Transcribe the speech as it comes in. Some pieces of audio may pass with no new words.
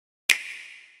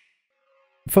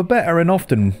For better and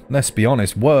often, let's be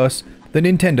honest, worse, the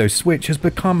Nintendo Switch has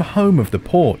become home of the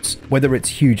ports, whether it's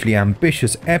hugely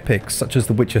ambitious epics such as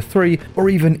The Witcher 3 or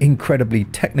even incredibly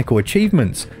technical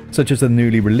achievements such as the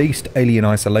newly released Alien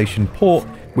Isolation port,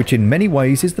 which in many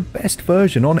ways is the best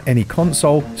version on any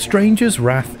console. Stranger's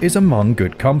Wrath is among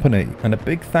good company, and a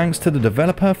big thanks to the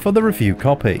developer for the review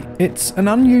copy. It's an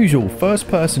unusual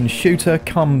first-person shooter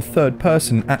come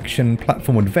third-person action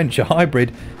platform adventure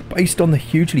hybrid based on the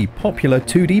hugely popular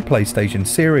 2D PlayStation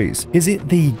series. Is it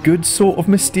the good sort of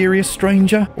mysterious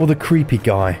stranger, or the creepy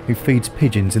guy who feeds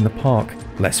pigeons in the park?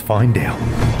 Let's find out.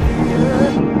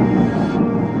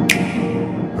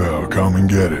 Well, come and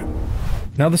get it.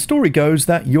 Now the story goes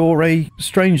that you're a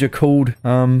stranger called,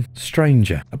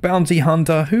 Stranger, a bounty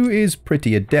hunter who is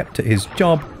pretty adept at his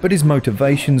job, but his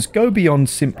motivations go beyond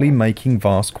simply making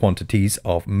vast quantities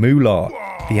of moolah,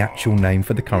 the actual name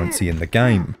for the currency in the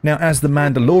game. Now, as the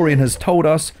Mandalorian has told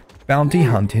us, bounty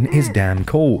hunting is damn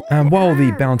cool, and while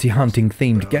the bounty hunting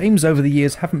themed games over the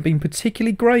years haven't been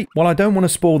particularly great, while I don't want to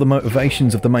spoil the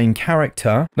motivations of the main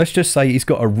character, let's just say he's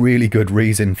got a really good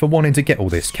reason for wanting to get all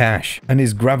this cash, and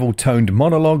his gravel-toned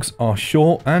monologues are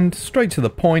short and straight to the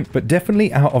point, but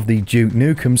definitely out of the Duke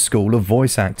Nukem school of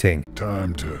voice acting.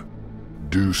 Time to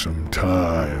do some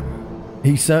time.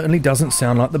 He certainly doesn't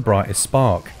sound like the brightest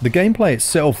spark. The gameplay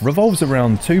itself revolves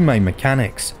around two main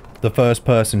mechanics: the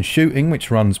first-person shooting,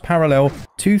 which runs parallel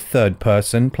to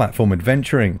third-person platform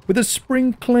adventuring, with a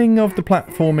sprinkling of the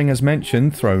platforming as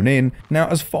mentioned thrown in. Now,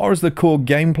 as far as the core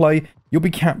gameplay, you'll be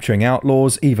capturing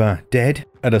outlaws either dead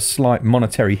at a slight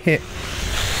monetary hit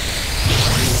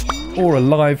or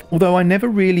alive, although I never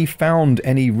really found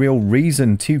any real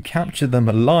reason to capture them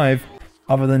alive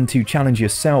other than to challenge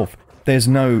yourself. There's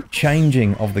no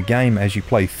changing of the game as you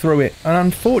play through it, and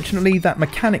unfortunately that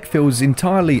mechanic feels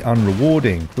entirely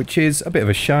unrewarding, which is a bit of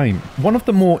a shame. One of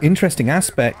the more interesting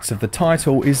aspects of the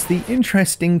title is the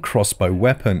interesting crossbow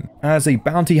weapon. As a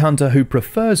bounty hunter who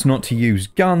prefers not to use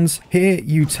guns, here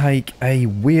you take a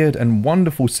weird and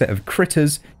wonderful set of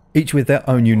critters, each with their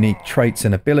own unique traits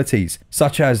and abilities,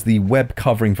 such as the web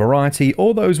covering variety,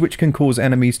 or those which can cause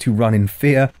enemies to run in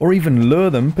fear or even lure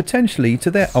them potentially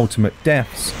to their ultimate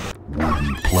deaths.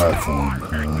 Wooden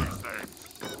platform.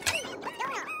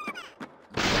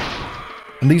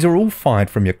 And these are all fired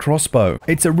from your crossbow.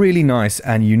 It's a really nice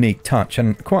and unique touch,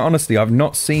 and quite honestly I've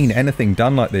not seen anything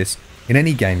done like this in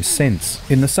any game since.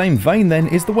 In the same vein then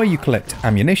is the way you collect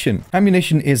ammunition.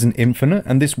 Ammunition isn't infinite,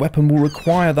 and this weapon will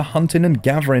require the hunting and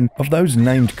gathering of those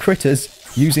named critters,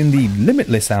 using the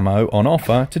limitless ammo on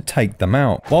offer to take them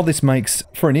out. While this makes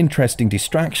for an interesting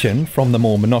distraction from the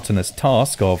more monotonous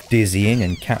task of dizzying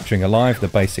and capturing alive the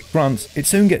basic grunts, it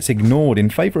soon gets ignored in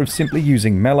favour of simply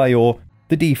using melee or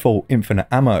the default infinite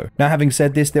ammo. Now, having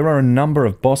said this, there are a number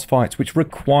of boss fights which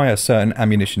require certain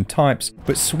ammunition types,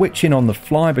 but switching on the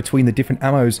fly between the different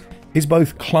ammos is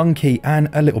both clunky and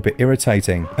a little bit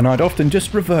irritating, and I'd often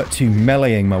just revert to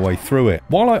meleeing my way through it.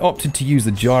 While I opted to use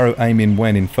the gyro aiming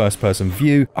when in first person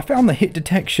view, I found the hit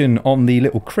detection on the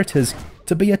little critters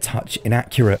to be a touch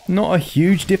inaccurate. Not a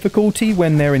huge difficulty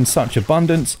when they're in such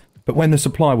abundance, but when the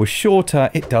supply was shorter,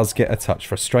 it does get a touch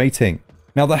frustrating.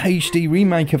 Now, the HD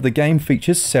remake of the game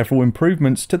features several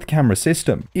improvements to the camera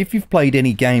system. If you've played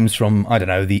any games from, I don't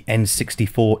know, the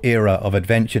N64 era of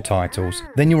adventure titles,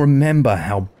 then you'll remember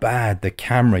how bad the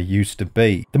camera used to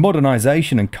be. The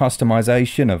modernization and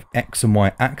customization of X and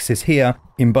Y axis here,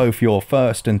 in both your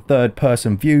first and third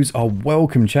person views, are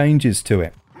welcome changes to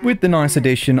it, with the nice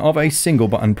addition of a single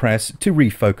button press to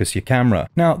refocus your camera.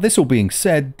 Now, this all being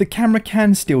said, the camera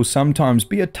can still sometimes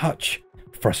be a touch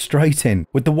frustrating,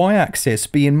 with the Y-axis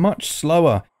being much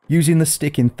slower using the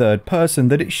stick in third person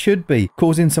than it should be,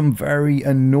 causing some very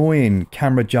annoying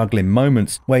camera juggling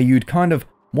moments where you'd kind of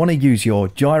want to use your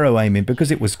gyro aiming because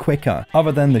it was quicker.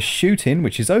 Other than the shooting,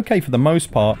 which is okay for the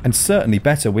most part, and certainly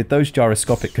better with those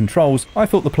gyroscopic controls, I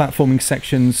thought the platforming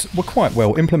sections were quite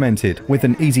well implemented, with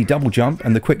an easy double jump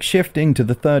and the quick shifting to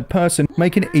the third person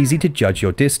making it easy to judge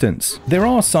your distance. There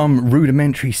are some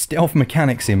rudimentary stealth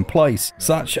mechanics in place,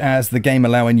 such as the game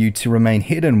allowing you to remain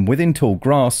hidden within tall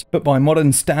grass, but by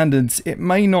modern standards it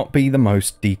may not be the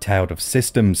most detailed of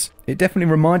systems. It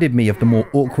definitely reminded me of the more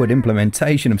awkward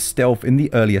implementation of stealth in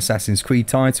the early Assassin's Creed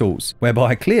titles,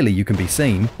 whereby clearly you can be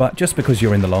seen, but just because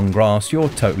you're in the long grass, you're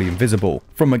totally invisible.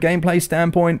 From a gameplay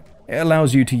standpoint, It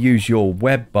allows you to use your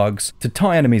web bugs to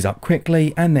tie enemies up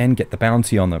quickly and then get the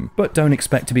bounty on them. But don't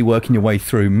expect to be working your way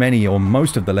through many or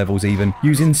most of the levels even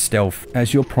using stealth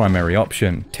as your primary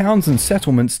option. Towns and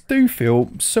settlements do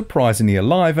feel surprisingly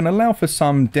alive and allow for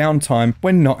some downtime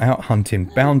when not out hunting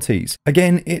bounties.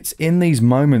 Again, it's in these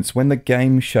moments when the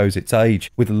game shows its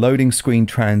age, with loading screen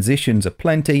transitions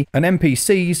aplenty and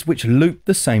NPCs which loop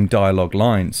the same dialogue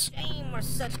lines. Shame we're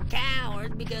such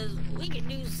cowards because we could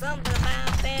do something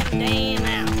about them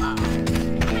damn outlaws.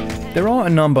 There are a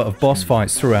number of boss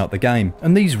fights throughout the game,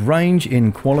 and these range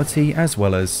in quality as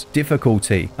well as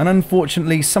difficulty. And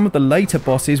unfortunately, some of the later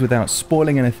bosses, without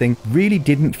spoiling anything, really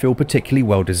didn't feel particularly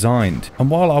well designed. And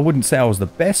while I wouldn't say I was the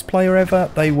best player ever,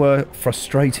 they were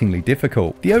frustratingly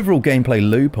difficult. The overall gameplay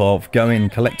loop of going,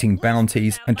 collecting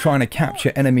bounties, and trying to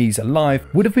capture enemies alive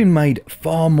would have been made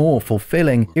far more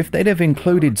fulfilling if they'd have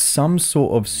included some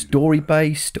sort of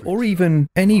story-based or even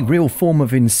any real form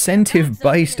of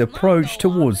incentive-based approach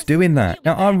towards doing that.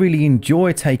 Now, I really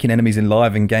enjoy taking enemies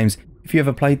alive in games. If you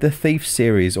ever played the Thief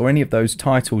series or any of those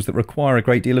titles that require a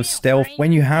great deal of stealth,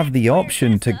 when you have the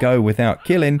option to go without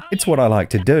killing, it's what I like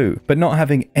to do. But not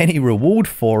having any reward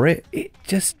for it, it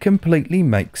just completely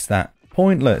makes that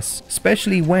pointless,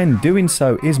 especially when doing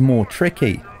so is more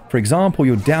tricky. For example,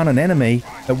 you'll down an enemy,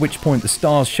 at which point the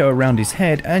stars show around his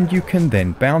head and you can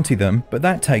then bounty them, but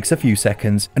that takes a few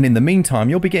seconds, and in the meantime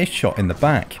you'll be getting shot in the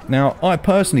back. Now, I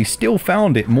personally still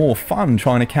found it more fun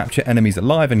trying to capture enemies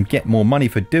alive and get more money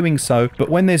for doing so, but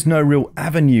when there's no real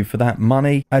avenue for that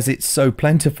money, as it's so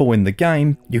plentiful in the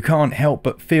game, you can't help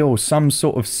but feel some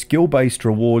sort of skill-based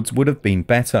rewards would have been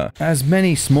better. As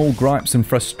many small gripes and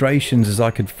frustrations as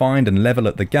I could find and level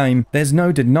at the game, there's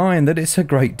no denying that it's a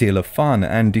great deal of fun,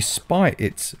 and despite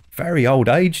its very old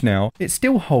age now, it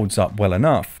still holds up well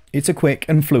enough. It's a quick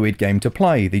and fluid game to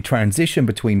play. The transition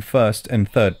between first and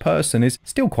third person is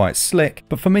still quite slick,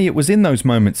 but for me it was in those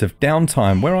moments of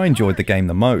downtime where I enjoyed the game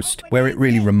the most, where it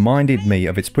really reminded me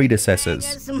of its predecessors.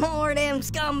 Get some more of them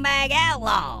scumbag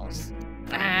outlaws.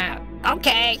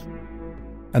 Okay.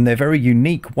 And their very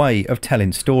unique way of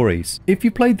telling stories. If you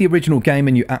played the original game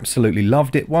and you absolutely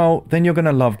loved it, well, then you're going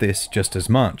to love this just as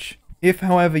much. If,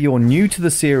 however, you're new to the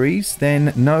series,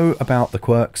 then know about the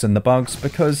quirks and the bugs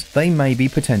because they may be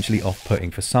potentially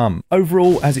off-putting for some.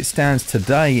 Overall, as it stands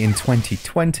today in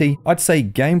 2020, I'd say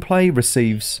gameplay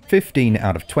receives 15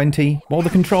 out of 20, while the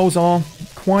controls are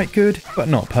quite good, but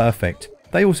not perfect.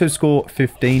 They also score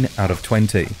 15 out of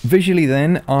 20. Visually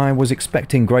then, I was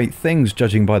expecting great things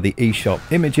judging by the eShop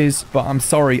images, but I'm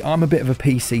sorry, I'm a bit of a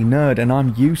PC nerd and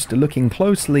I'm used to looking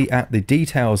closely at the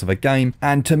details of a game,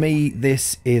 and to me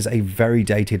this is a very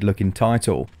dated looking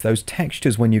title. Those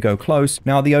textures when you go close,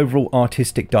 now the overall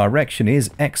artistic direction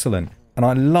is excellent. And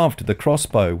I loved the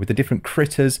crossbow with the different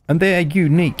critters, and their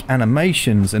unique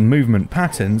animations and movement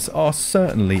patterns are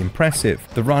certainly impressive.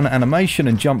 The run animation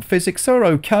and jump physics are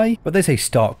okay, but there's a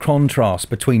stark contrast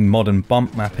between modern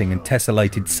bump mapping and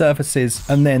tessellated surfaces,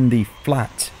 and then the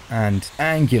flat and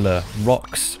angular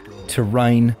rocks,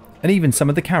 terrain, and even some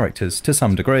of the characters to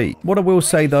some degree. What I will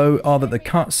say though are that the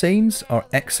cutscenes are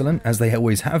excellent, as they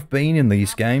always have been in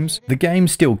these games. The game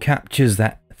still captures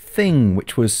that thing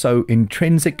which was so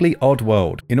intrinsically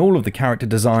Oddworld in all of the character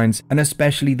designs, and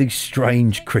especially the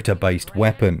strange critter-based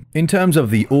weapon. In terms of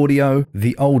the audio,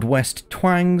 the Old West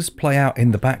twangs play out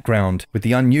in the background, with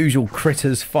the unusual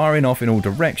critters firing off in all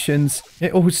directions.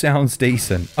 It all sounds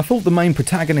decent. I thought the main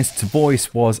protagonist's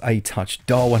voice was a touch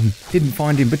dull and didn't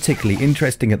find him particularly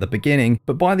interesting at the beginning,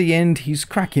 but by the end he's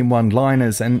cracking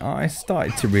one-liners and I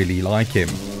started to really like him.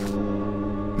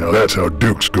 Now that's how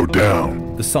dukes go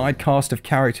down. The side cast of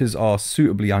characters are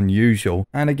suitably unusual,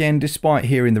 and again, despite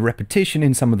hearing the repetition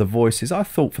in some of the voices, I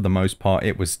thought for the most part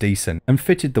it was decent and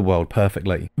fitted the world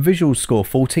perfectly. Visuals score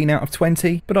 14 out of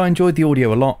 20, but I enjoyed the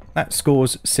audio a lot. That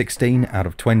scores 16 out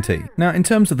of 20. Now, in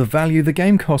terms of the value, the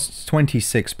game costs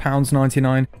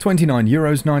 £26.99,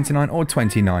 €29.99 or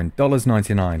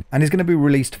 $29.99, and is going to be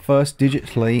released first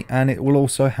digitally, and it will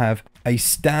also have a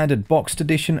standard boxed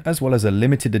edition as well as a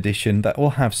limited edition that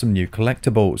will have some new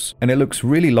collectibles. And it looks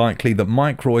really likely that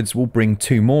Microids will bring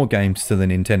 2 more games to the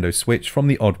Nintendo Switch from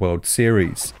the Oddworld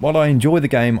series. While I enjoy the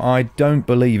game, I don't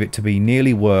believe it to be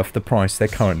nearly worth the price they're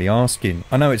currently asking.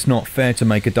 I know it's not fair to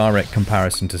make a direct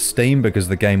comparison to Steam because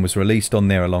the game was released on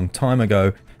there a long time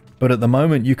ago, But at the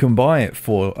moment you can buy it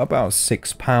for about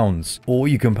 £6, or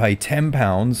you can pay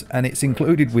 £10 and it's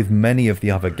included with many of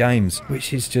the other games,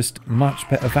 which is just much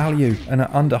better value, and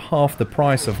at under half the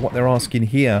price of what they're asking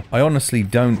here, I honestly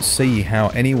don't see how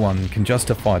anyone can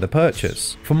justify the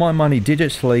purchase. For my money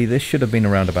digitally, this should have been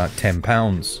around about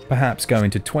 £10, perhaps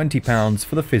going to £20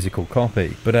 for the physical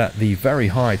copy, but at the very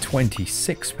high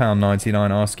 £26.99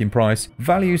 asking price,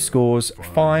 value scores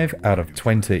 5 out of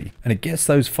 20, and it gets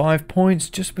those 5 points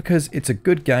just because it's a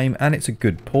good game and it's a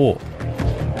good port.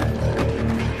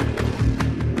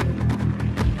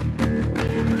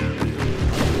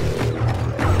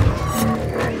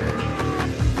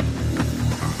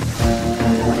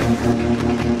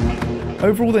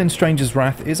 Overall then, Stranger's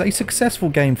Wrath is a successful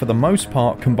game for the most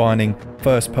part, combining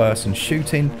first-person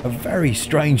shooting, a very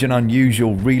strange and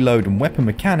unusual reload and weapon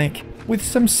mechanic, with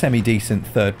some semi-decent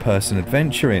third-person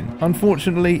adventuring.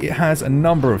 Unfortunately, it has a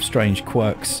number of strange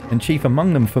quirks, and chief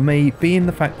among them for me being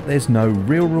the fact that there's no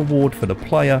real reward for the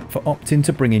player for opting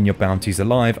to bring in your bounties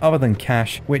alive other than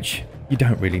cash, which you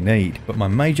don't really need. But my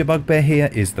major bugbear here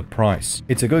is the price.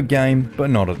 It's a good game, but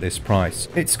not at this price.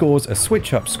 It scores a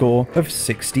SwitchUp score of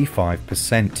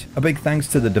 65%. A big thanks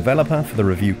to the developer for the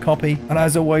review copy, and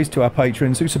as always to our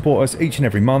patrons who support us each and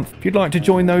every month. If you'd like to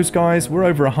join those guys, we're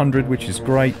over 100, which is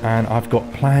great, and I've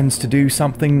got plans to do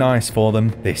something nice for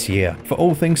them this year. For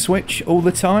all things Switch, all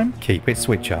the time, keep it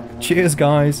Switch up. Cheers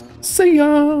guys, see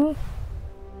ya!